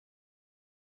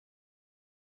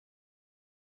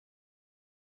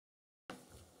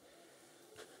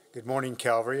Good morning,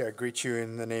 Calvary. I greet you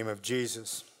in the name of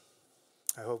Jesus.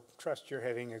 Trust you're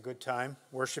having a good time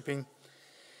worshiping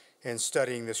and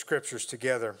studying the scriptures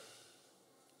together.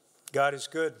 God is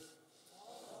good.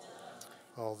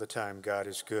 All the time, God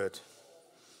is good.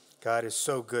 God is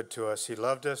so good to us. He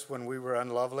loved us when we were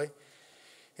unlovely,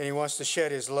 and He wants to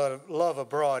shed His love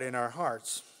abroad in our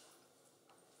hearts.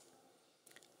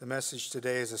 The message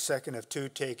today is the second of two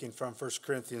taken from 1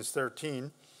 Corinthians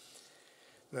 13.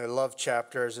 The love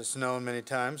chapter, as it's known many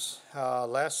times.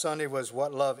 Last Sunday was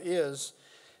what love is.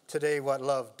 Today, what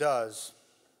love does.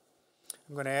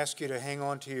 I'm going to ask you to hang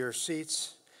on to your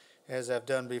seats. As I've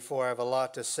done before, I have a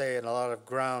lot to say and a lot of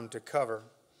ground to cover.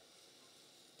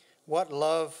 What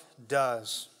love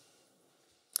does.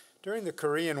 During the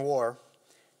Korean War,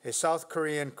 a South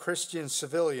Korean Christian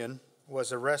civilian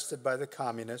was arrested by the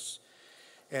communists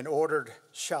and ordered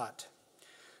shot.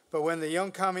 But when the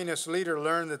young communist leader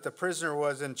learned that the prisoner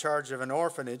was in charge of an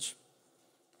orphanage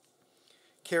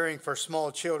caring for small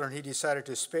children, he decided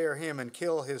to spare him and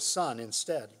kill his son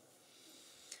instead.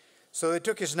 So they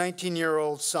took his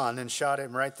 19-year-old son and shot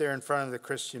him right there in front of the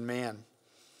Christian man.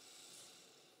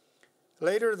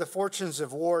 Later, the fortunes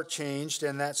of war changed,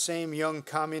 and that same young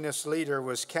communist leader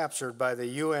was captured by the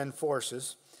UN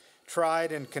forces,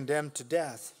 tried and condemned to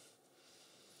death.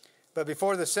 But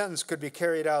before the sentence could be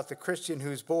carried out, the Christian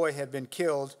whose boy had been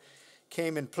killed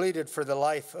came and pleaded for the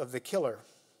life of the killer.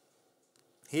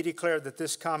 He declared that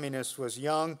this communist was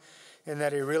young and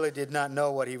that he really did not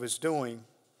know what he was doing.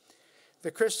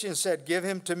 The Christian said, "Give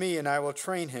him to me and I will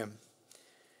train him."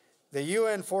 The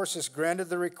UN forces granted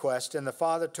the request, and the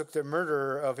father took the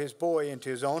murderer of his boy into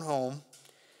his own home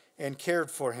and cared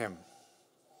for him.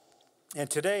 And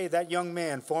today, that young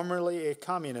man, formerly a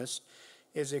communist,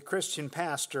 is a Christian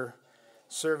pastor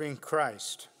serving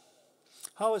Christ.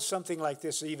 How is something like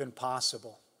this even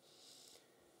possible?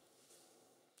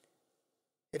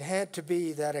 It had to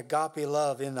be that agape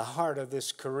love in the heart of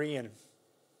this Korean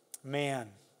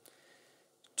man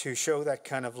to show that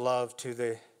kind of love to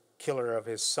the killer of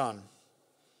his son.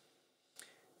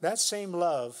 That same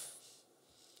love,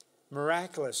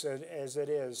 miraculous as it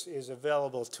is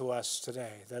available to us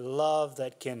today. The love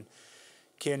that can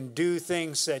do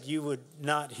things that you would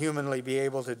not humanly be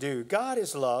able to do. God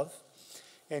is love,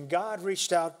 and God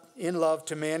reached out in love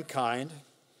to mankind.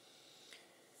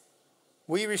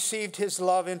 We received His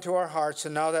love into our hearts,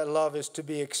 and now that love is to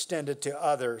be extended to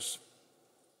others.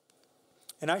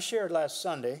 And I shared last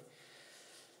Sunday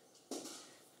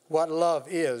what love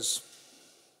is.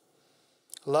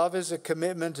 Love is a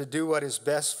commitment to do what is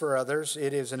best for others.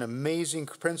 It is an amazing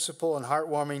principle and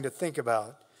heartwarming to think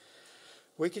about.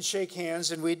 We could shake hands,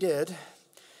 and we did,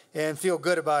 and feel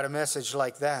good about a message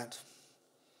like that.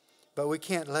 But we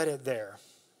can't let it there,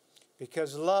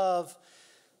 because love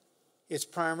is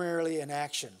primarily an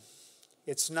action.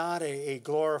 It's not a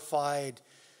glorified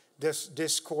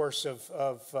discourse of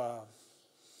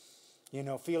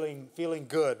feeling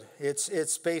good.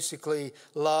 It's basically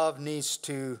love needs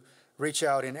to reach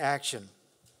out in action.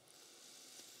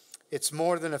 It's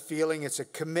more than a feeling, it's a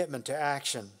commitment to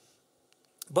action.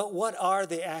 But what are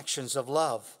the actions of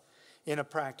love in a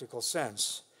practical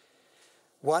sense?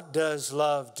 What does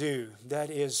love do? That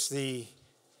is the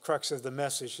crux of the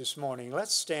message this morning.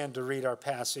 Let's stand to read our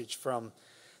passage from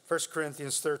 1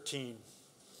 Corinthians 13.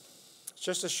 It's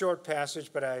just a short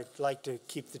passage, but I like to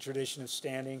keep the tradition of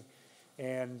standing,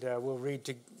 and I will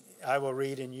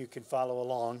read and you can follow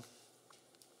along.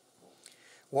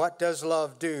 What does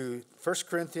love do? 1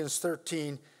 Corinthians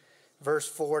 13, verse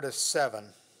 4 to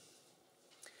 7.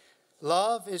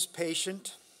 Love is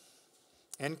patient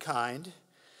and kind.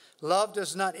 Love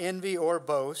does not envy or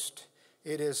boast.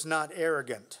 It is not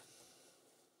arrogant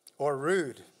or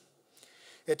rude.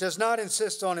 It does not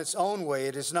insist on its own way.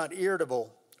 It is not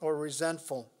irritable or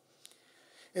resentful.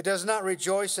 It does not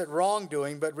rejoice at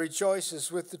wrongdoing, but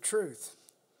rejoices with the truth.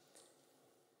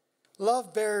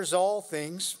 Love bears all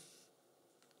things,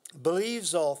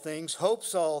 believes all things,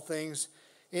 hopes all things,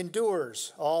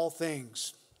 endures all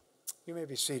things. You may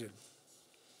be seated.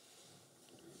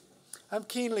 I'm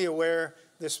keenly aware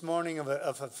this morning of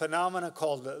a phenomenon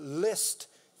called list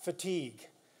fatigue.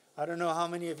 I don't know how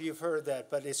many of you have heard that,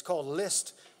 but it's called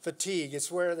list fatigue.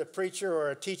 It's where the preacher or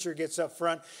a teacher gets up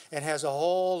front and has a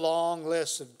whole long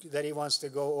list that he wants to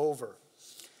go over.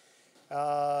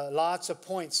 Lots of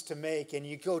points to make, and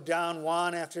you go down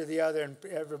one after the other, and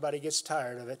everybody gets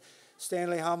tired of it.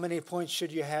 Stanley, how many points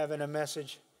should you have in a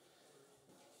message?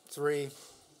 3.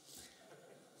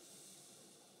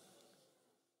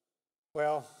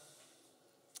 Well,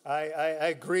 I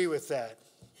agree with that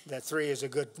 3 is a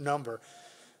good number.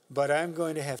 But I'm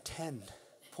going to have 10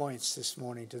 points this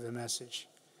morning to the message.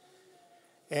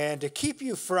 And to keep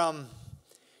you from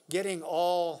getting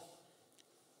all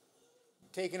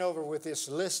taken over with this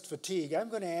list fatigue, I'm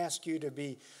going to ask you to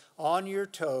be on your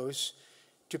toes,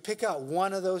 to pick out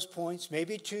one of those points,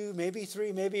 maybe two, maybe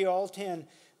three, maybe all 10,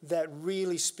 that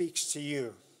really speaks to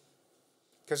you.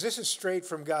 Because this is straight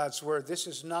from God's Word. This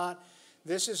is not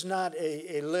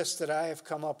a list that I have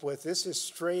come up with. This is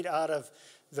straight out of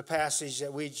the passage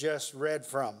that we just read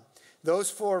from.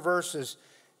 Those 4 verses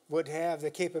would have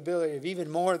the capability of even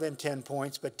more than 10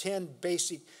 points, but 10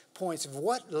 basic points of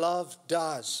what love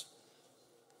does.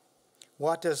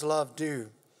 What does love do?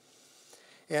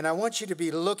 And I want you to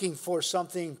be looking for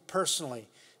something personally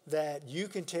that you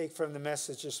can take from the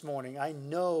message this morning. I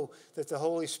know that the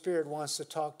Holy Spirit wants to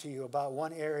talk to you about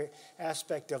one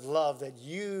aspect of love that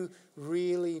you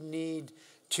really need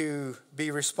to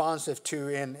be responsive to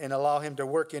and allow Him to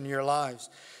work in your lives.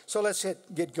 So let's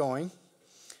get going.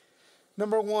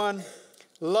 Number 1,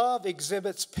 love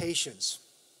exhibits patience.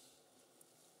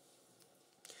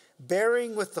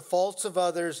 Bearing with the faults of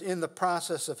others in the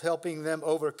process of helping them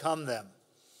overcome them.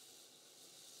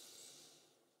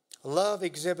 Love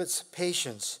exhibits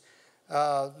patience.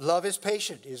 Love is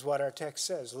patient, is what our text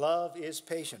says. Love is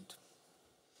patient.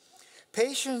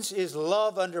 Patience is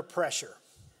love under pressure.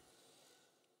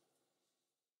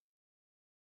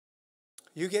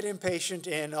 You get impatient,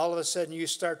 and all of a sudden you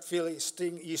start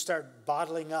you start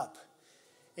bottling up.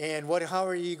 And how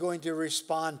are you going to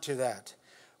respond to that?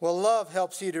 Well, love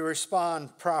helps you to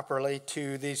respond properly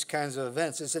to these kinds of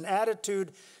events. It's an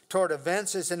attitude toward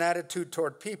events. It's an attitude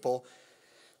toward people.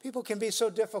 People can be so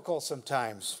difficult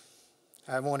sometimes.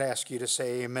 I won't ask you to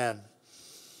say amen.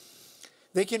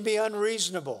 They can be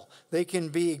unreasonable. They can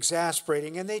be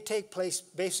exasperating, and they take place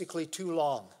basically too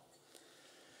long.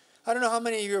 I don't know how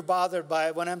many of you are bothered by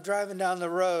it when I'm driving down the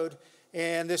road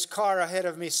and this car ahead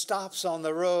of me stops on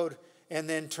the road and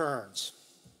then turns.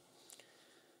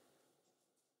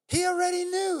 He already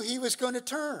knew he was going to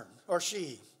turn, or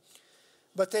she,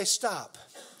 but they stop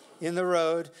in the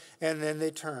road and then they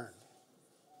turn.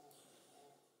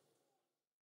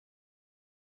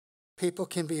 People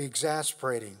can be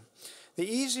exasperating. The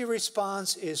easy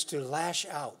response is to lash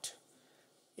out.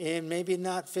 And maybe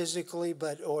not physically,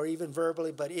 or even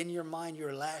verbally, but in your mind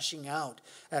you're lashing out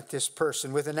at this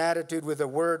person with an attitude, with a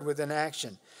word, with an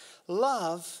action.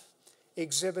 Love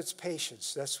exhibits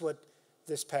patience. That's what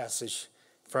this passage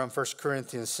from 1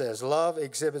 Corinthians says. Love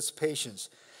exhibits patience.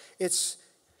 It's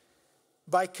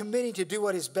by committing to do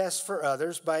what is best for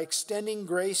others, by extending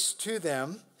grace to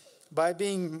them, by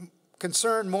being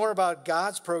concerned more about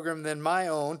God's program than my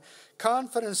own,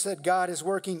 confidence that God is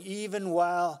working even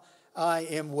while I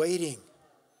am waiting.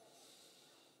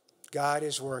 God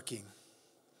is working.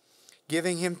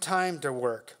 Giving Him time to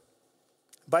work.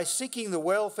 By seeking the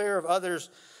welfare of others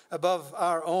above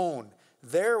our own,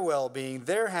 their well-being,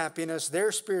 their happiness,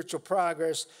 their spiritual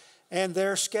progress, and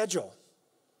their schedule.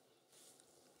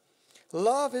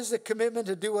 Love is the commitment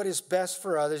to do what is best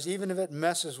for others, even if it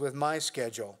messes with my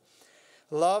schedule.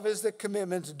 Love is the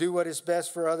commitment to do what is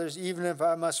best for others, even if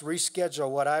I must reschedule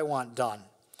what I want done.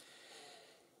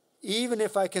 Even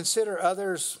if I consider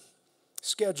others'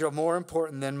 schedule more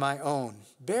important than my own.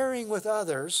 Bearing with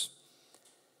others,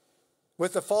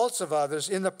 with the faults of others,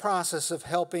 in the process of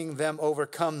helping them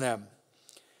overcome them.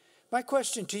 My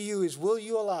question to you is, will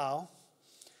you allow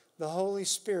the Holy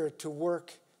Spirit to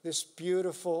work this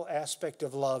beautiful aspect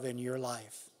of love in your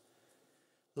life?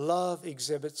 Love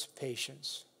exhibits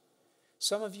patience.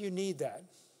 Some of you need that.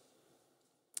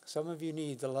 Some of you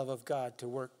need the love of God to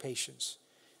work patience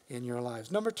in your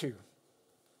lives. Number 2,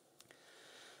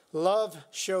 love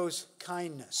shows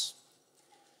kindness.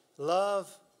 Love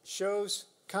shows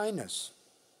kindness.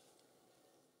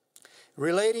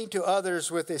 Relating to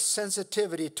others with a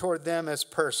sensitivity toward them as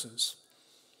persons.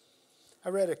 I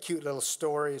read a cute little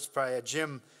story. It's by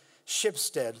Jim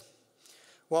Shipstead.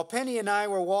 While Penny and I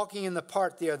were walking in the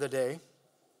park the other day,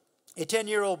 a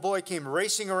 10-year-old boy came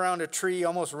racing around a tree,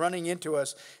 almost running into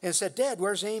us, and said, "Dad,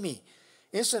 where's Amy?"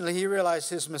 Instantly, he realized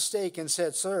his mistake and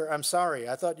said, "Sir, I'm sorry.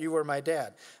 I thought you were my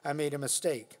dad. I made a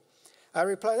mistake." I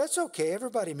replied, "That's okay.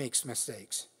 Everybody makes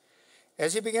mistakes."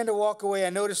 As he began to walk away, I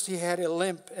noticed he had a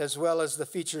limp as well as the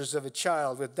features of a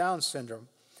child with Down syndrome.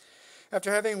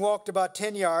 After having walked about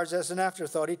 10 yards, as an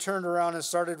afterthought, he turned around and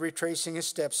started retracing his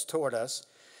steps toward us.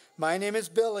 "My name is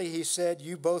Billy," he said.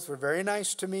 "You both were very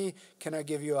nice to me. Can I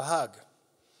give you a hug?"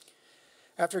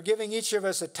 After giving each of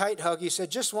us a tight hug, he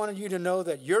said, "Just wanted you to know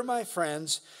that you're my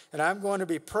friends, and I'm going to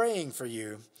be praying for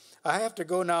you. I have to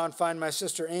go now and find my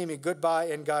sister Amy. Goodbye,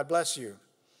 and God bless you."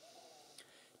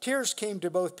 Tears came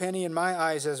to both Penny and my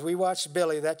eyes as we watched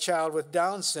Billy, that child with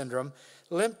Down syndrome,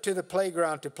 limped to the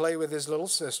playground to play with his little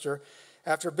sister.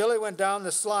 After Billy went down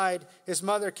the slide, his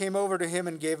mother came over to him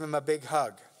and gave him a big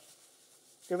hug.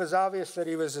 It was obvious that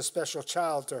he was a special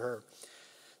child to her.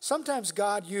 Sometimes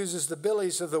God uses the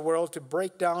Billies of the world to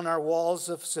break down our walls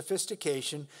of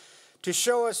sophistication, to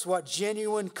show us what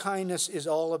genuine kindness is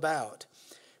all about.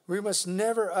 We must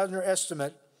never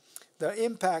underestimate the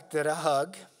impact that a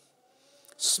hug,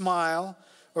 smile,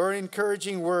 or an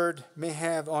encouraging word may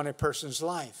have on a person's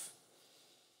life.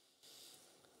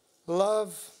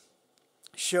 Love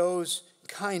shows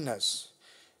kindness.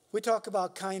 We talk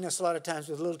about kindness a lot of times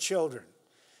with little children.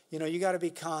 You know, you got to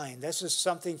be kind. This is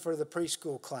something for the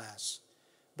preschool class.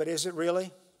 But is it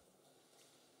really?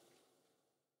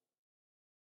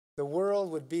 The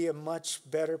world would be a much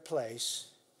better place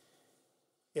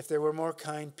if there were more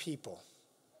kind people.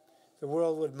 The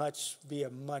world would be a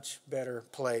much better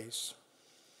place.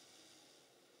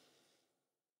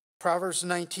 Proverbs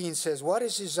 19 says, "What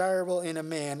is desirable in a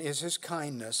man is his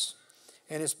kindness,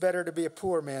 and it's better to be a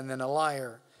poor man than a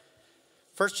liar."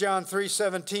 1 John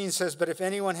 3:17 says, "But if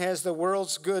anyone has the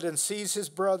world's good and sees his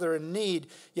brother in need,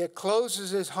 yet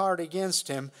closes his heart against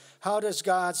him, how does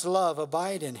God's love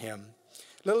abide in him?"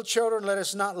 Little children, let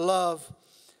us not love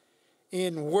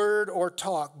in word or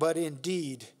talk, but in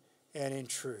deed and in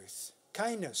truth.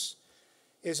 Kindness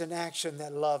is an action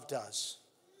that love does.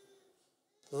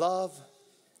 Love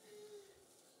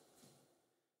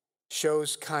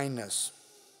shows kindness.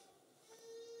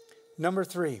 Number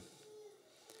 3,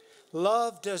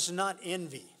 love does not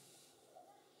envy.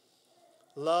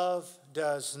 Love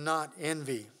does not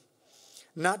envy.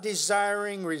 Not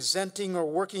desiring, resenting, or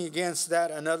working against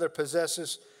that another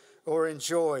possesses or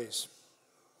enjoys.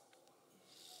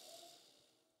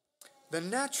 The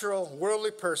natural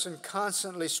worldly person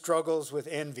constantly struggles with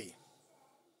envy.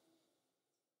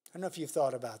 I don't know if you've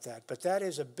thought about that, but that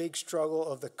is a big struggle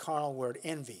of the carnal word,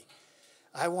 envy.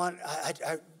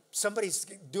 Somebody's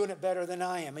doing it better than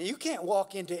I am. And you can't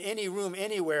walk into any room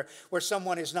anywhere where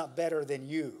someone is not better than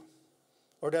you,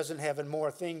 or doesn't have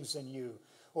more things than you,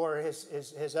 or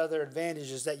has other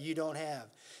advantages that you don't have.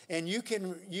 And you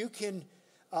can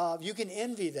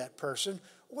envy that person,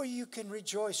 or you can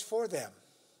rejoice for them.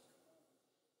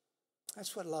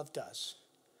 That's what love does.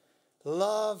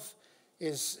 Love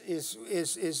is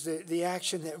the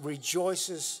action that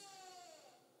rejoices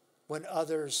when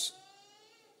others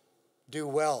do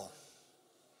well.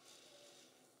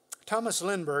 Thomas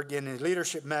Lindbergh in his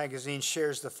Leadership magazine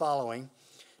shares the following.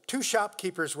 2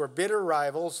 shopkeepers were bitter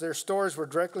rivals. Their stores were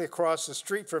directly across the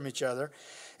street from each other,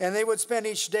 and they would spend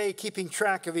each day keeping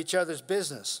track of each other's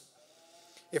business.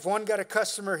 If one got a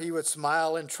customer, he would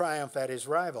smile in triumph at his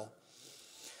rival.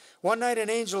 One night an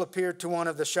angel appeared to one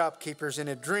of the shopkeepers in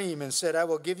a dream and said, "I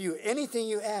will give you anything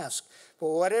you ask, but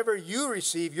whatever you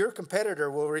receive, your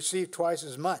competitor will receive twice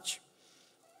as much.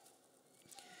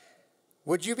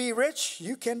 Would you be rich?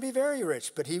 You can be very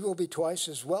rich, but he will be twice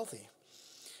as wealthy.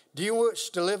 Do you wish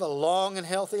to live a long and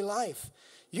healthy life?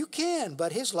 You can,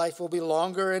 but his life will be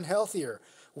longer and healthier.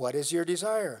 What is your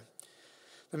desire?"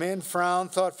 The man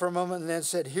frowned, thought for a moment, and then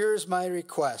said, "Here's my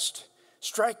request.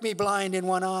 Strike me blind in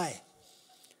one eye."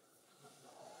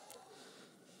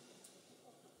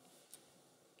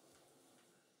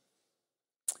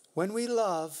 When we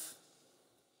love,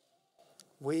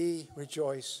 we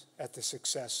rejoice at the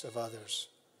success of others.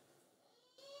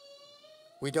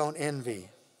 We don't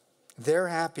envy. Their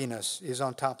happiness is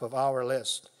on top of our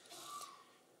list.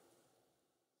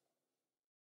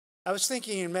 I was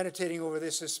thinking and meditating over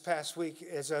this past week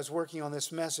as I was working on this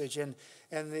message, and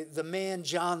the man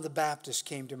John the Baptist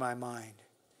came to my mind.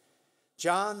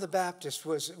 John the Baptist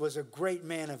was a great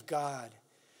man of God,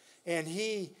 and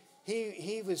he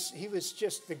was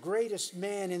just the greatest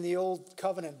man in the old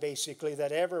covenant, basically,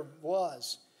 that ever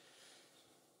was.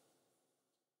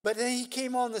 But then he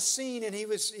came on the scene, and he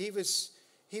was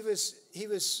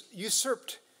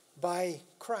usurped by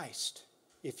Christ,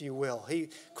 if you will.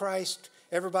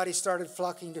 Everybody started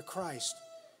flocking to Christ.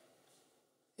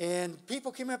 And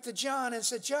people came up to John and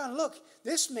said, "John, look,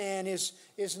 this man is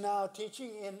now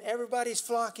teaching, and everybody's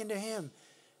flocking to him."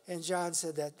 And John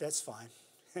said, that's fine.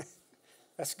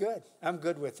 That's good. I'm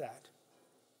good with that.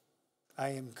 I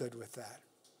am good with that.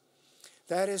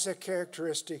 That is a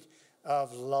characteristic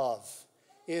of love,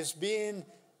 is being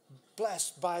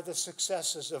blessed by the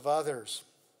successes of others.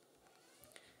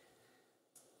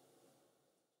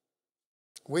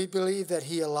 We believe that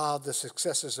he allowed the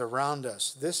successes around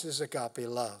us. This is agape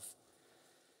love.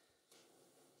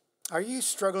 Are you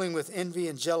struggling with envy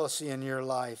and jealousy in your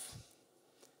life?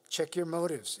 Check your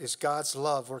motives. Is God's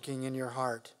love working in your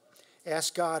heart?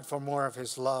 Ask God for more of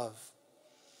his love.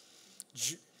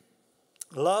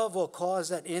 Love will cause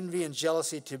that envy and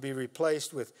jealousy to be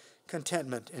replaced with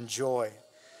contentment and joy.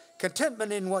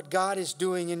 Contentment in what God is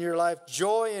doing in your life,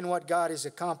 joy in what God is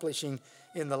accomplishing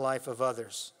in the life of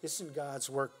others. Isn't God's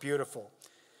work beautiful?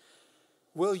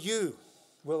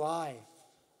 Will I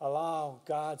allow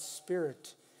God's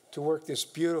Spirit to work this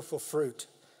beautiful fruit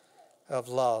of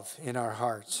love in our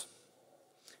hearts?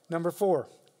 Number 4,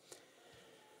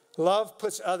 love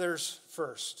puts others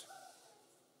first.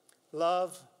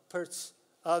 Love puts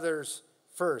others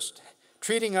first.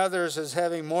 Treating others as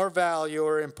having more value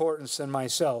or importance than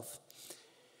myself.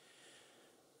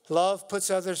 Love puts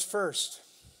others first.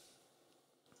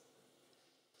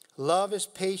 Love is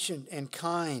patient and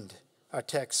kind, our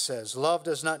text says. Love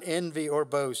does not envy or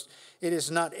boast. It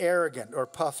is not arrogant or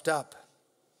puffed up.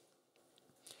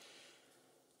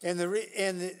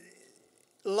 And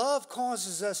love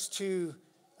causes us to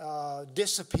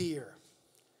disappear.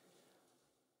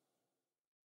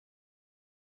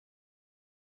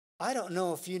 I don't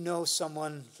know if you know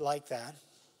someone like that.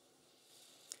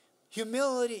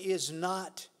 Humility is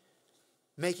not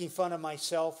making fun of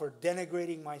myself or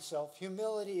denigrating myself.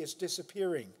 Humility is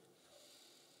disappearing.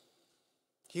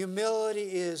 Humility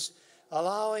is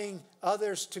allowing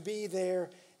others to be there,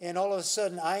 and all of a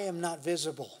sudden I am not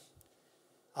visible.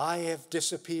 I have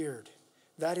disappeared.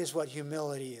 That is what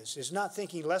humility is. It's not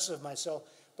thinking less of myself,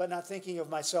 but not thinking of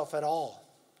myself at all.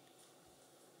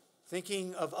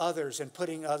 Thinking of others and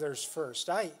putting others first.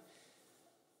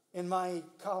 In my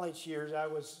college years, I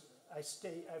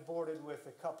boarded with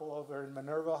a couple over in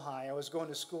Minerva, Ohio. I was going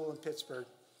to school in Pittsburgh,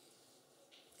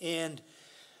 and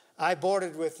I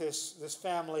boarded with this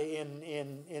family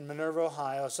in Minerva,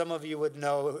 Ohio. Some of you would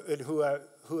know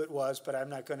who it was, but I'm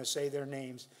not going to say their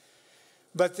names.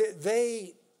 But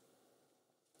they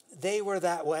were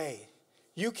that way.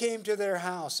 You came to their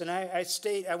house, and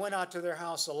I went out to their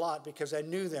house a lot because I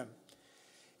knew them.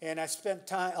 And I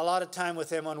spent a lot of time with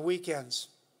them on weekends.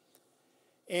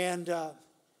 And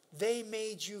they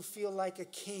made you feel like a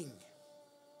king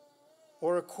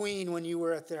or a queen when you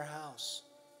were at their house.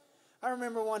 I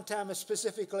remember one time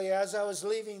specifically as I was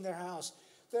leaving their house,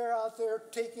 they're out there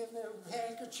taking their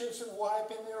handkerchiefs and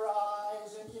wiping their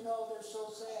eyes. And they're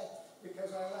so sad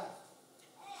because I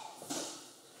left.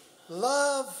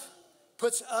 Love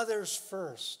puts others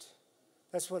first.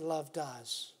 That's what love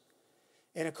does.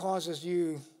 And it causes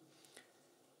you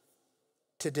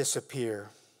to disappear.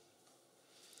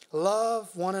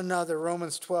 Love one another,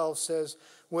 Romans 12 says,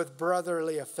 with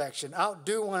brotherly affection.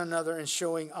 Outdo one another in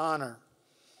showing honor.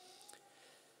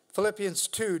 Philippians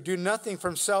 2, do nothing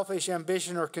from selfish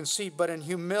ambition or conceit, but in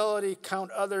humility count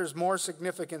others more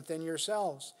significant than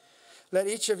yourselves. Let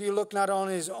each of you look not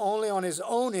only on his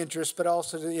own interests, but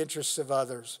also to the interests of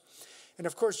others. And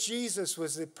of course, Jesus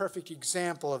was the perfect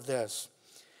example of this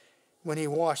when he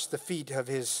washed the feet of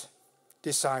his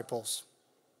disciples.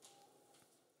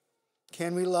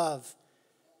 Can we love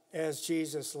as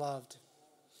Jesus loved?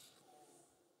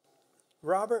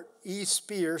 Robert E.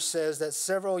 Spear says that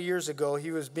several years ago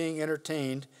he was being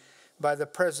entertained by the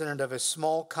president of a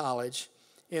small college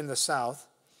in the South.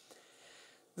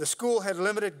 The school had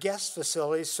limited guest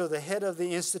facilities, so the head of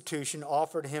the institution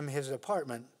offered him his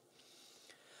apartment.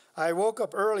 I woke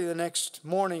up early the next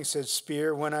morning, said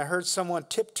Spear, when I heard someone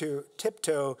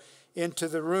tiptoe into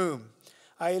the room.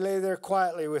 I lay there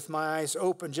quietly with my eyes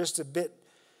open just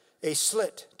a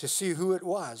slit to see who it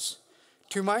was.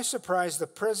 To my surprise, the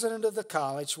president of the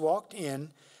college walked in,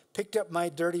 picked up my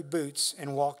dirty boots,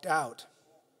 and walked out.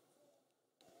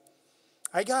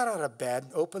 I got out of bed,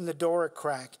 opened the door a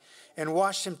crack, and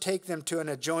watched him take them to an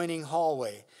adjoining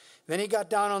hallway. Then he got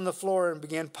down on the floor and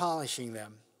began polishing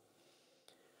them.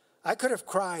 I could have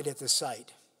cried at the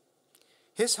sight.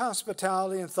 His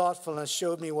hospitality and thoughtfulness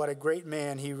showed me what a great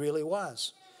man he really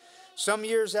was. Some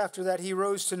years after that, he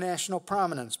rose to national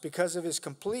prominence. Because of his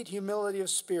complete humility of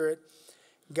spirit,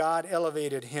 God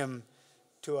elevated him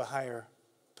to a higher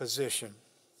position.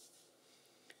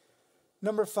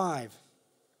 Number 5,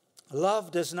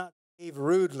 love does not behave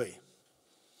rudely.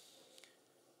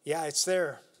 Yeah, it's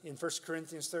there in 1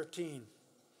 Corinthians 13.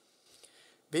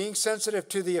 Being sensitive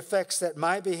to the effects that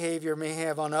my behavior may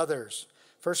have on others.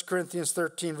 1 Corinthians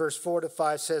 13, verse 4 to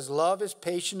 5 says, love is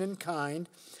patient and kind.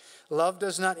 Love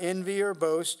does not envy or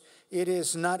boast. It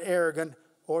is not arrogant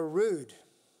or rude.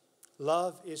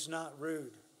 Love is not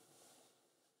rude.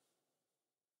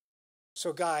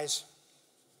 So guys,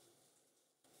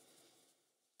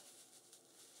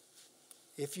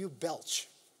 if you belch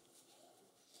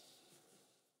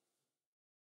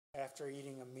after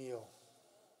eating a meal,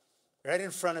 right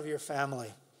in front of your family,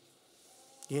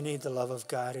 you need the love of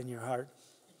God in your heart.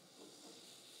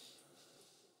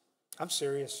 I'm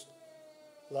serious.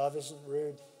 Love isn't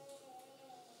rude.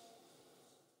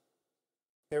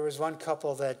 There was one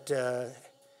couple that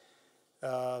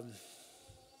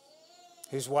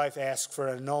his wife asked for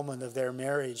an annulment of their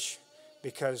marriage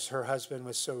because her husband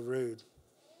was so rude.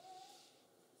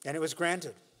 And it was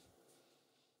granted.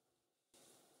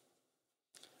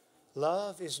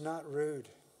 Love is not rude.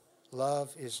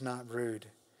 Love is not rude.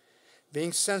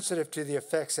 Being sensitive to the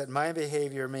effects that my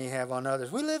behavior may have on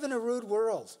others. We live in a rude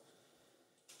world.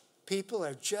 People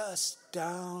are just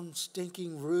down,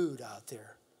 stinking rude out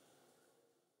there.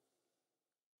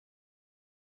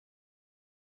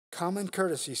 Common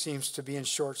courtesy seems to be in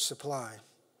short supply.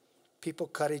 People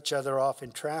cut each other off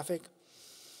in traffic.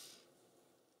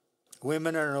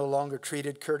 Women are no longer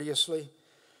treated courteously.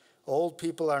 Old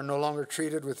people are no longer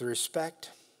treated with respect.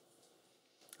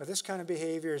 But this kind of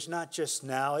behavior is not just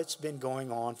now. It's been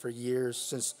going on for years,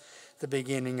 since the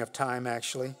beginning of time,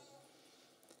 actually.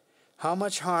 How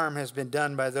much harm has been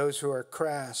done by those who are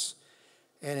crass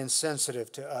and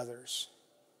insensitive to others?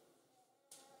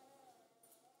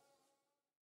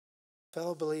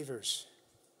 Fellow believers,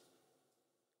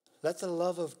 let the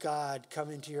love of God come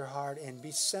into your heart and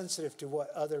be sensitive to what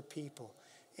other people,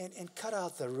 and cut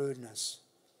out the rudeness.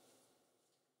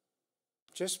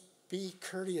 Just be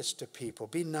courteous to people.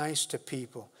 Be nice to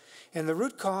people. And the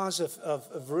root cause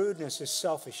of rudeness is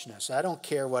selfishness. I don't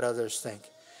care what others think.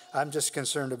 I'm just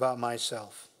concerned about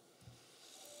myself.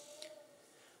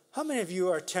 How many of you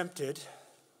are tempted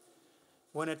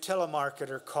when a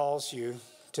telemarketer calls you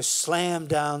to slam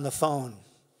down the phone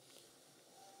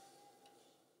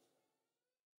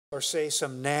or say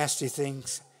some nasty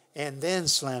things and then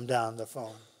slam down the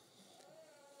phone?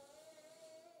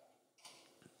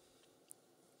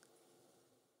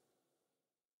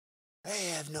 They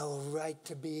have no right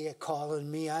to be calling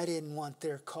me. I didn't want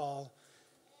their call.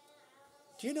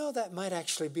 Do you know that might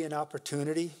actually be an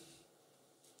opportunity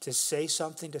to say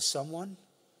something to someone?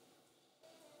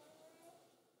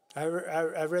 I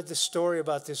read the story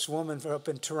about this woman up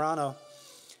in Toronto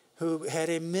who had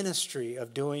a ministry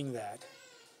of doing that.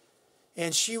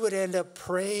 And she would end up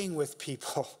praying with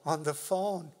people on the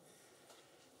phone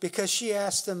because she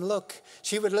asked them, look,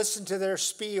 she would listen to their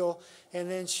spiel, and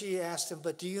then she asked them,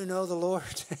 but do you know the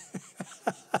Lord?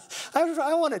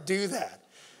 I want to do that.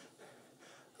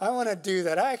 I want to do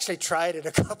that. I actually tried it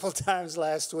a couple times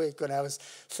last week when I was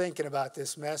thinking about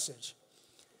this message.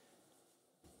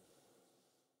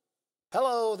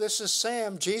 Hello, this is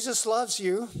Sam. Jesus loves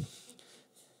you.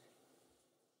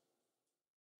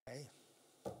 Hey,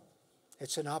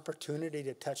 it's an opportunity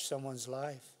to touch someone's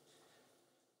life.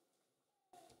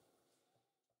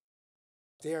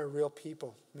 They are real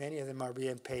people. Many of them are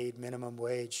being paid minimum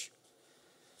wage.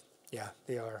 Yeah,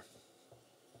 they are.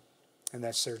 And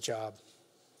that's their job.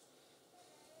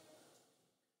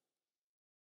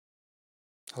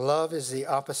 Love is the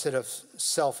opposite of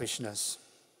selfishness.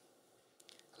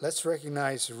 Let's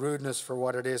recognize rudeness for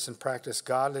what it is and practice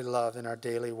godly love in our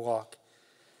daily walk.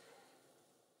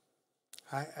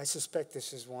 I suspect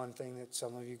this is one thing that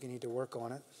some of you need to work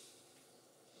on it.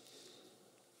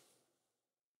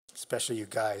 Especially you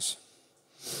guys.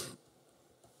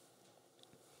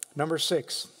 Number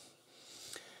 6.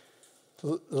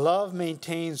 Love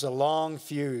maintains a long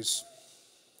fuse.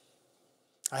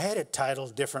 I had it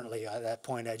titled differently at that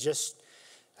point. I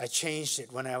changed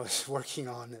it when I was working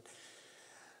on it.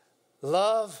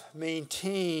 Love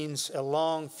maintains a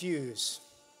long fuse.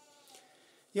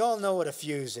 You all know what a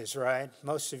fuse is, right?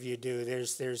 Most of you do.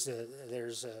 There's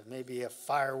maybe a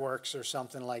fireworks or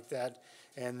something like that,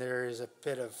 and there is a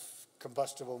bit of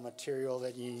combustible material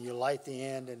that you light the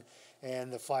end,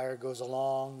 and the fire goes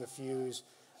along the fuse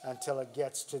until it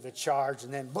gets to the charge,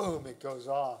 and then boom, it goes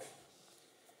off.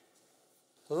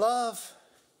 Love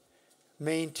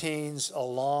maintains a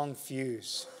long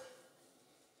fuse.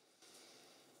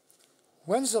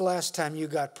 When's the last time you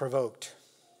got provoked?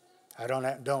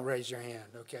 Don't raise your hand,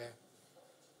 okay?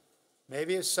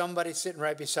 Maybe it's somebody sitting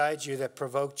right beside you that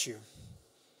provoked you.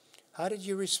 How did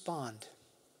you respond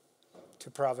to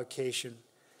provocation?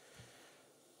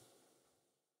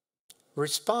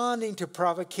 Responding to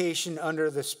provocation under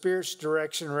the Spirit's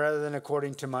direction rather than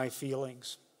according to my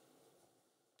feelings.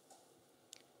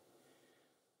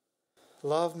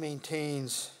 Love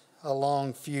maintains a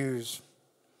long fuse.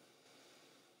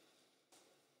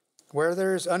 Where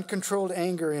there is uncontrolled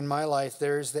anger in my life,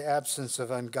 there is the absence of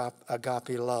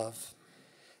agape love.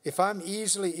 If I'm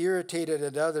easily irritated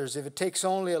at others, if it takes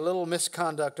only a little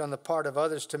misconduct on the part of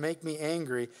others to make me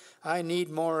angry, I need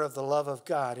more of the love of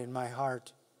God in my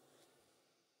heart.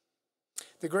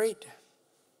 The great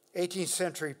 18th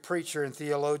century preacher and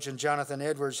theologian Jonathan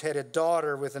Edwards had a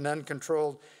daughter with an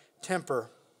uncontrolled temper.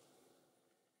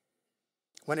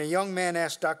 When a young man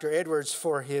asked Dr. Edwards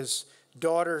for his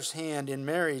daughter's hand in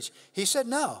marriage, he said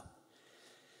no.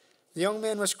 The young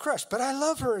man was crushed. "But I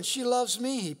love her and she loves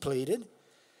me," he pleaded.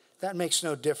 "That makes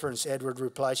no difference," Edward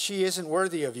replied. "She isn't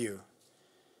worthy of you."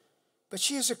 "But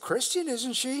she is a Christian,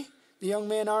 isn't she?" the young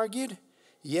man argued.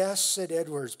 "Yes," said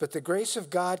Edwards, "but the grace of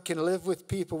God can live with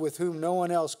people with whom no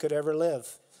one else could ever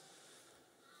live."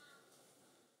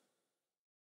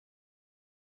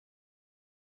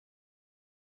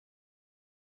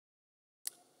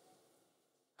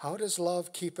 How does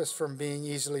love keep us from being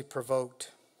easily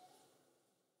provoked?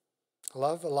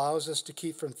 Love allows us to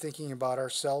keep from thinking about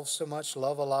ourselves so much.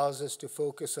 Love allows us to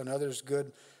focus on others'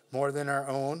 good more than our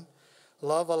own.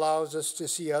 Love allows us to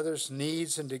see others'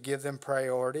 needs and to give them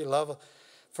priority. Love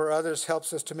for others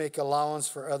helps us to make allowance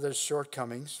for others'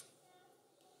 shortcomings.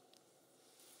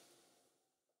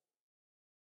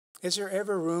 Is there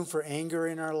ever room for anger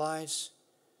in our lives?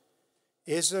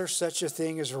 Is there such a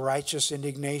thing as righteous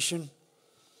indignation?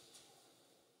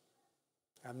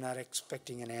 I'm not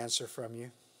expecting an answer from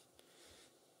you.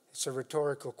 It's a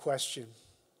rhetorical question.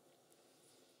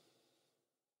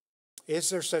 Is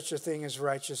there such a thing as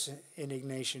righteous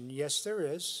indignation? Yes, there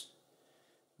is.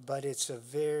 But it's a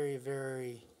very,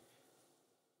 very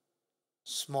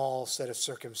small set of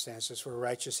circumstances where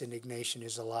righteous indignation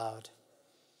is allowed.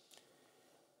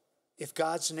 If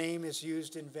God's name is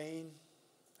used in vain,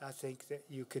 I think that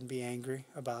you can be angry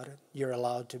about it. You're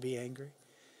allowed to be angry.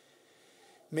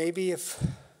 Maybe if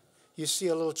you see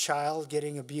a little child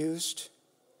getting abused,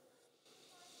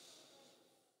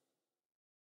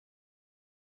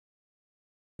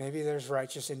 maybe there's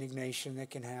righteous indignation that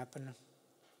can happen.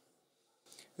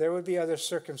 There would be other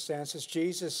circumstances.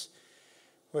 Jesus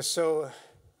was so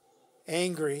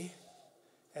angry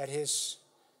at his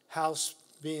house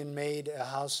being made a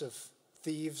house of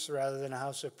thieves rather than a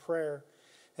house of prayer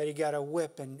that he got a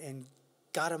whip and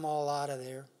got them all out of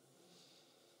there.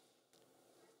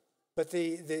 But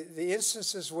the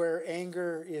instances where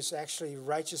anger is actually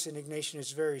righteous indignation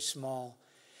is very small.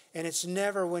 And it's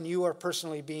never when you are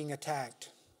personally being attacked.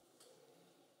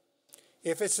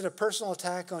 If it's a personal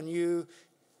attack on you,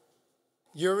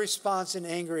 your response in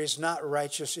anger is not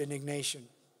righteous indignation.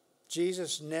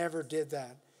 Jesus never did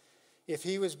that. If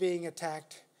he was being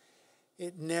attacked,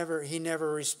 he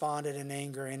never responded in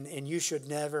anger, and you should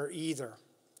never either.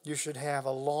 You should have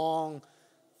a long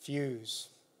fuse.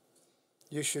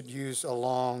 You should use a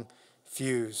long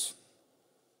fuse.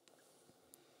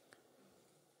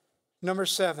 Number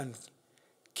 7,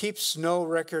 keeps no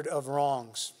record of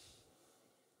wrongs.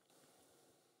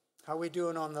 How are we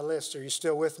doing on the list? Are you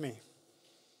still with me?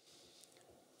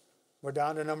 We're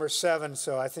down to number 7,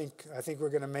 so I think we're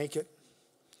going to make it.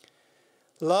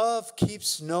 Love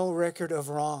keeps no record of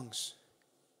wrongs.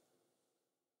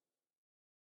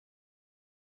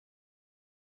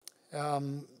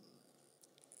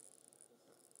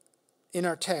 In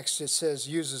our text, it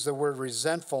uses the word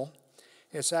resentful.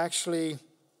 It's actually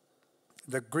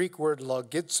the Greek word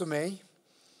logizomai,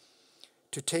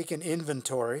 to take an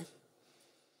inventory.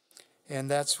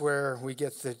 And that's where we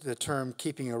get the term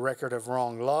keeping a record of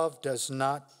wrong. Love does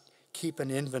not keep an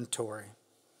inventory.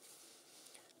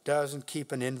 Doesn't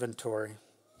keep an inventory.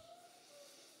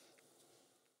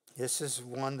 This is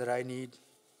one that I need.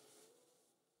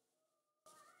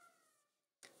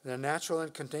 The natural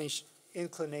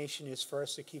inclination is for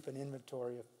us to keep an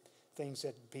inventory of things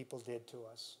that people did to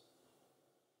us.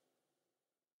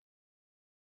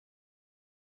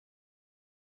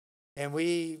 And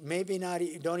we maybe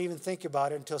don't even think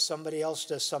about it until somebody else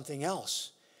does something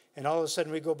else. And all of a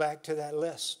sudden we go back to that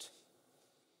list.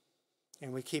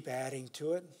 And we keep adding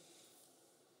to it.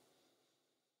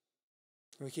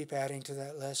 We keep adding to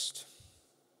that list.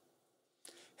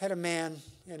 Had a man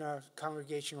in our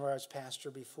congregation where I was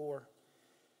pastor before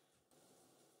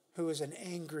who was an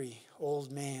angry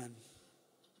old man.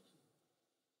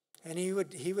 And he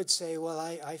would say, well,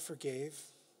 I forgave.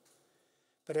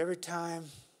 But every time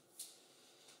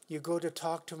you go to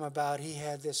talk to him about, he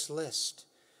had this list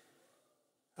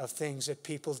of things that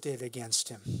people did against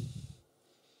him.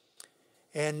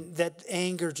 And that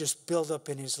anger just built up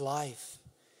in his life.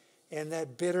 And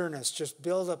that bitterness just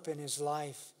built up in his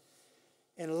life.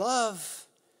 And love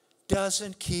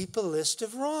doesn't keep a list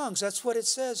of wrongs. That's what it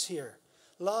says here.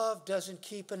 Love doesn't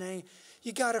keep an anger.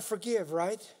 You got to forgive,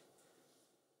 right?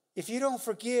 If you don't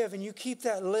forgive and you keep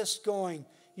that list going,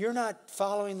 you're not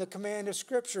following the command of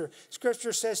Scripture.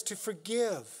 Scripture says to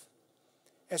forgive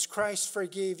as Christ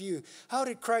forgave you. How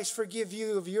did Christ forgive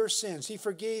you of your sins? He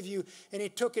forgave you and he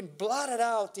took and blotted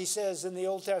out, he says in the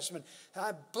Old Testament,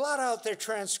 I blot out their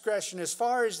transgression as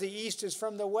far as the east is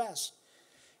from the west.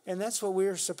 And that's what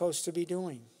we're supposed to be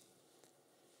doing.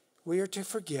 We are to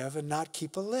forgive and not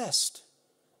keep a list.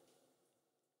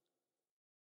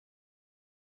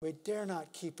 We dare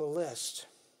not keep a list.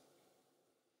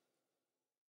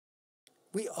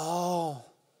 We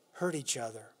all hurt each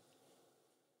other.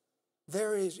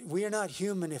 We are not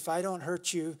human. If I don't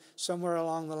hurt you somewhere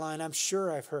along the line, I'm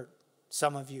sure I've hurt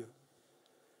some of you.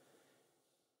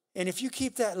 And if you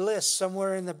keep that list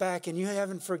somewhere in the back and you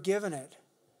haven't forgiven it,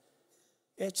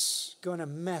 it's going to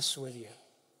mess with you.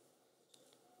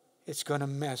 It's going to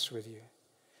mess with you.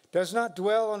 Does not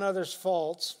dwell on others'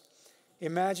 faults,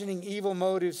 imagining evil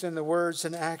motives in the words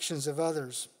and actions of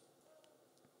others.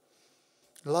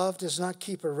 Love does not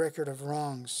keep a record of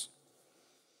wrongs.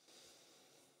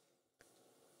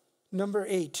 Number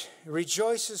 8,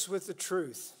 rejoices with the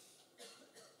truth.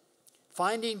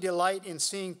 Finding delight in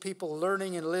seeing people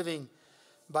learning and living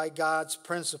by God's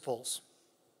principles.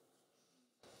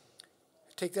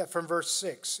 Take that from verse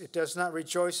 6. It does not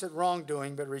rejoice at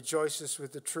wrongdoing, but rejoices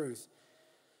with the truth.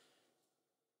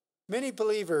 Many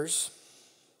believers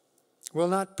will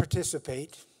not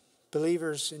participate.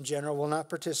 Believers in general will not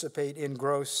participate in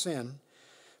gross sin,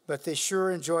 but they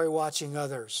sure enjoy watching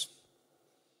others.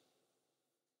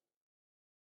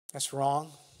 That's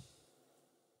wrong.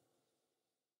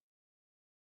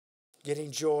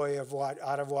 Getting joy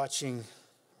out of watching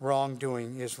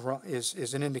wrongdoing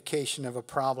is an indication of a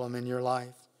problem in your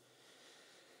life.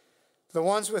 The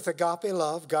ones with agape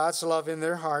love, God's love in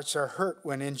their hearts, are hurt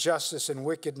when injustice and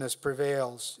wickedness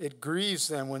prevails. It grieves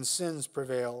them when sins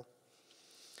prevail.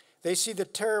 They see the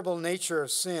terrible nature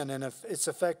of sin and its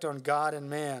effect on God and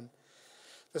man.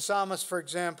 The psalmist, for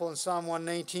example, in Psalm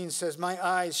 119 says, "My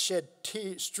eyes shed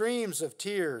streams of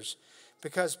tears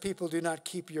because people do not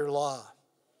keep your law."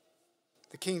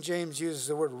 The King James uses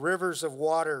the word, "rivers of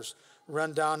waters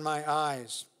run down my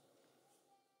eyes."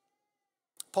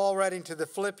 Paul, writing to the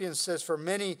Philippians, says, "For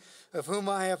many of whom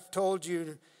I have told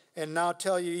you and now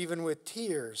tell you even with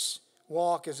tears,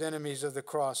 walk as enemies of the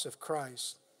cross of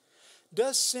Christ."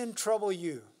 Does sin trouble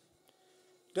you?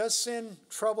 Does sin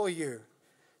trouble you?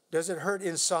 Does it hurt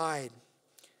inside?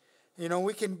 You know,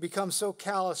 we can become so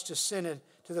callous to sin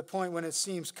to the point when it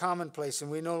seems commonplace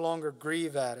and we no longer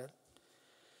grieve at it.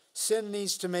 Sin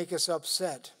needs to make us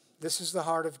upset. This is the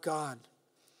heart of God.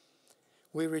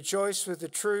 We rejoice with the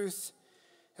truth.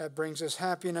 That brings us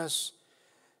happiness.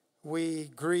 We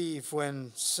grieve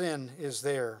when sin is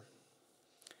there.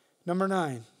 Number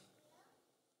 9.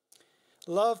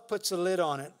 Love puts a lid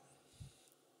on it.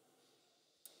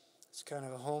 It's kind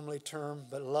of a homely term,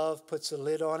 but love puts a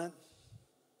lid on it.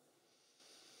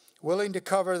 Willing to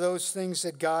cover those things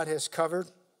that God has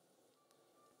covered.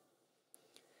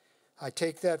 I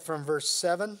take that from verse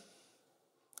 7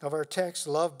 of our text.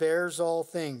 Love bears all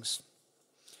things.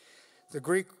 The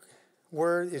Greek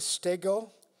word is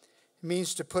stego. It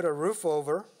means to put a roof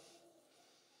over.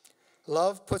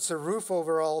 Love puts a roof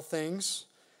over all things.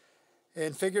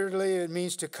 And figuratively, it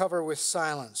means to cover with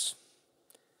silence.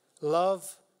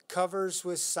 Love covers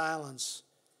with silence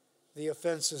the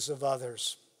offenses of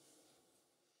others.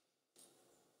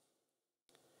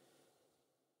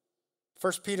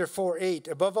 1 Peter 4:8,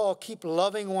 above all, keep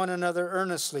loving one another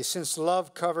earnestly, since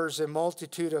love covers a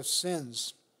multitude of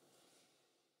sins.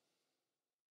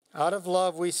 Out of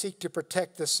love, we seek to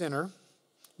protect the sinner.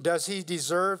 Does he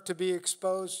deserve to be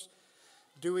exposed?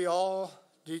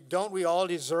 Don't we all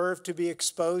deserve to be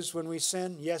exposed when we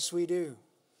sin? Yes, we do.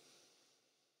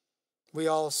 We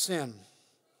all sin.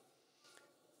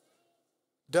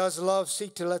 Does love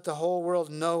seek to let the whole world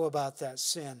know about that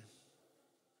sin?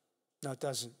 No, it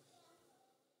doesn't.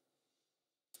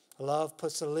 Love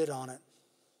puts a lid on it.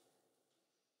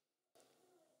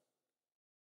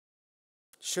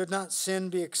 Should not sin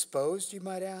be exposed, you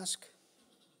might ask?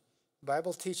 The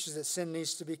Bible teaches that sin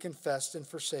needs to be confessed and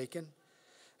forsaken.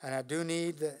 And I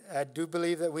do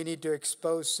believe that we need to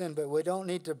expose sin, but we don't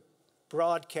need to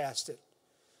broadcast it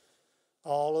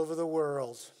all over the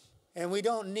world. And we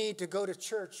don't need to go to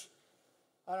church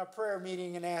on a prayer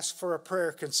meeting and ask for a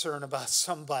prayer concern about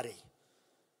somebody.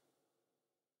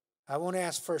 I won't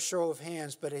ask for a show of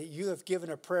hands, but you have given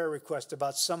a prayer request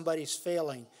about somebody's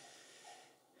failing,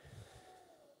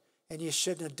 and you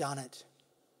shouldn't have done it.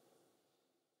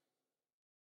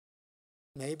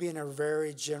 Maybe in a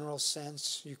very general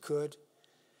sense you could.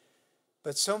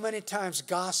 But so many times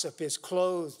gossip is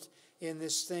clothed in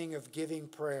this thing of giving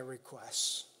prayer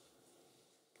requests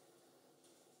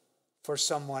for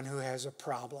someone who has a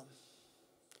problem.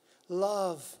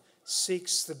 Love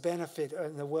seeks the benefit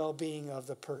and the well-being of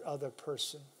the other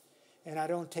person. And I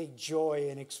don't take joy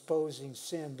in exposing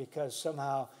sin because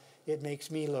somehow it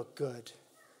makes me look good.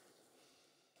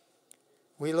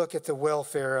 We look at the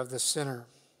welfare of the sinner.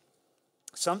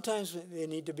 Sometimes they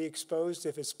need to be exposed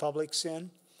if it's public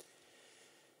sin,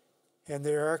 and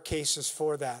there are cases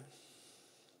for that.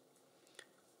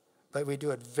 But we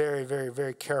do it very, very,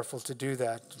 very careful to do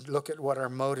that. Look at what our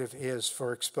motive is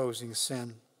for exposing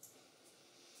sin.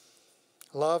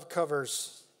 Love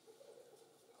covers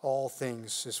all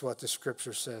things, is what the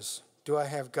scripture says. Do I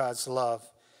have God's love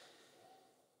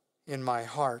in my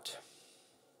heart?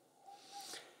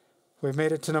 We've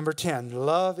made it to number 10.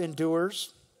 Love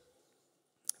endures,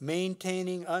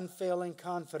 maintaining unfailing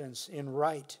confidence in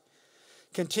right,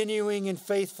 continuing in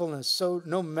faithfulness, so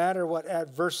no matter what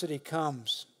adversity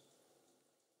comes.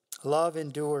 Love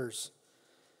endures.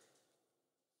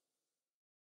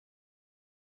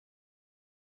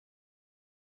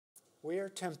 We are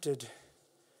tempted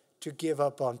to give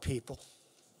up on people.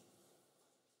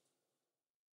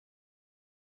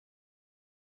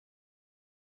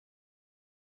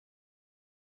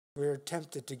 We are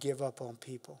tempted to give up on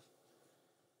people.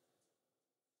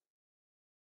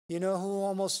 You know who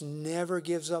almost never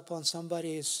gives up on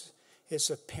somebody? Is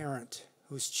a parent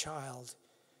whose child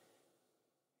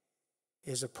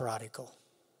is a prodigal.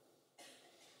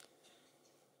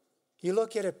 You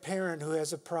look at a parent who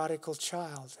has a prodigal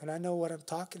child, and I know what I'm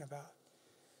talking about.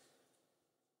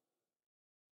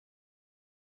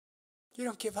 You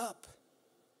don't give up.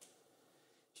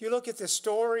 You look at the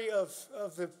story of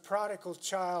the prodigal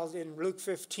child in Luke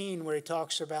 15, where he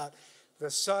talks about the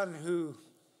son who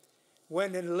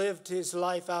went and lived his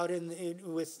life out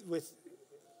with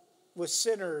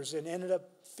sinners and ended up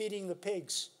feeding the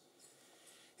pigs.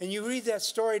 And you read that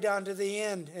story down to the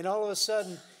end, and all of a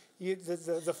sudden,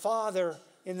 the father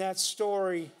in that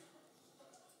story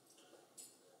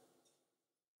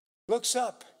looks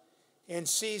up and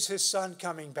sees his son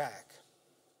coming back.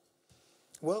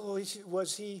 Well, did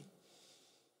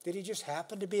he just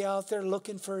happen to be out there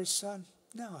looking for his son?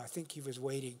 No, I think he was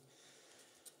waiting.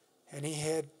 And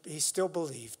he still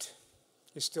believed.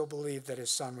 He still believed that his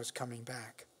son was coming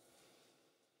back.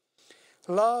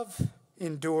 Love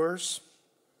endures,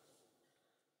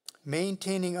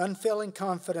 maintaining unfailing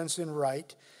confidence in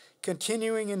right,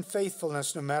 continuing in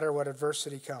faithfulness no matter what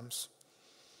adversity comes.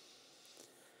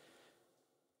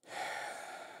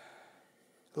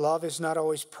 Love is not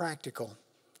always practical.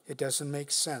 It doesn't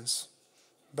make sense,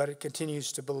 but it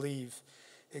continues to believe,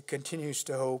 it continues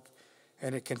to hope,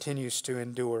 and it continues to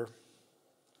endure.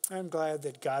 I'm glad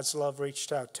that God's love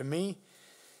reached out to me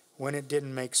when it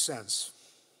didn't make sense.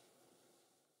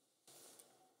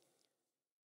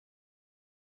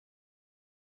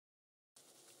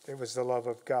 It was the love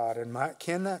of God. And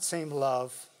can that same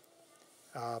love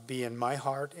be in my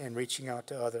heart and reaching out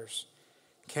to others?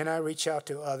 Can I reach out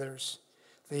to others?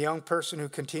 The young person who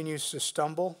continues to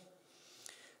stumble,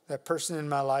 that person in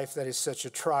my life that is such a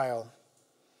trial.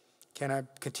 Can I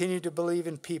continue to believe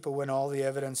in people when all the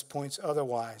evidence points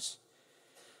otherwise?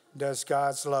 Does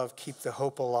God's love keep the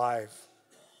hope alive?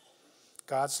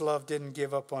 God's love didn't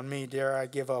give up on me. Dare I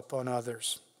give up on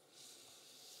others?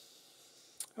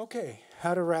 Okay,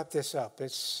 how to wrap this up?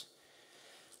 It's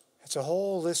a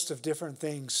whole list of different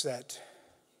things that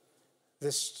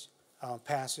this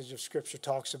passage of Scripture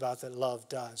talks about that love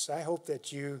does. I hope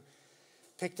that you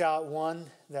picked out one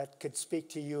that could speak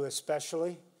to you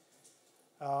especially.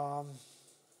 And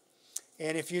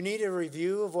if you need a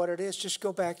review of what it is, just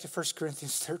go back to 1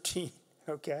 Corinthians 13,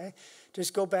 okay?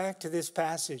 Just go back to this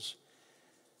passage.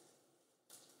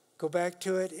 Go back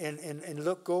to it and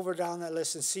go over down that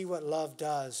list and see what love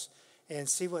does and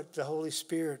see what the Holy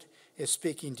Spirit is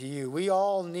speaking to you. We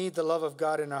all need the love of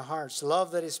God in our hearts.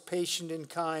 Love that is patient and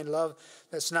kind. Love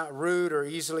that's not rude or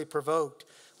easily provoked.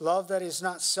 Love that is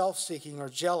not self-seeking or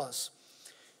jealous.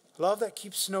 Love that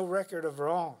keeps no record of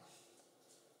wrong.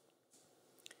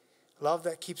 Love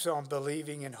that keeps on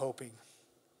believing and hoping.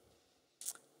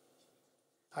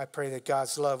 I pray that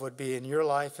God's love would be in your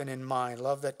life and in mine.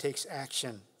 Love that takes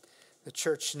action. The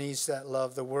church needs that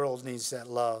love. The world needs that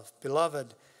love.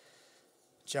 Beloved,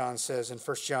 John says in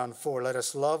 1 John 4, let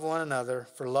us love one another,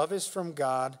 for love is from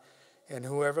God, and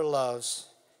whoever loves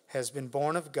has been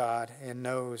born of God and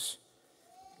knows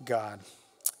God.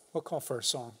 We'll call for a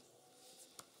song.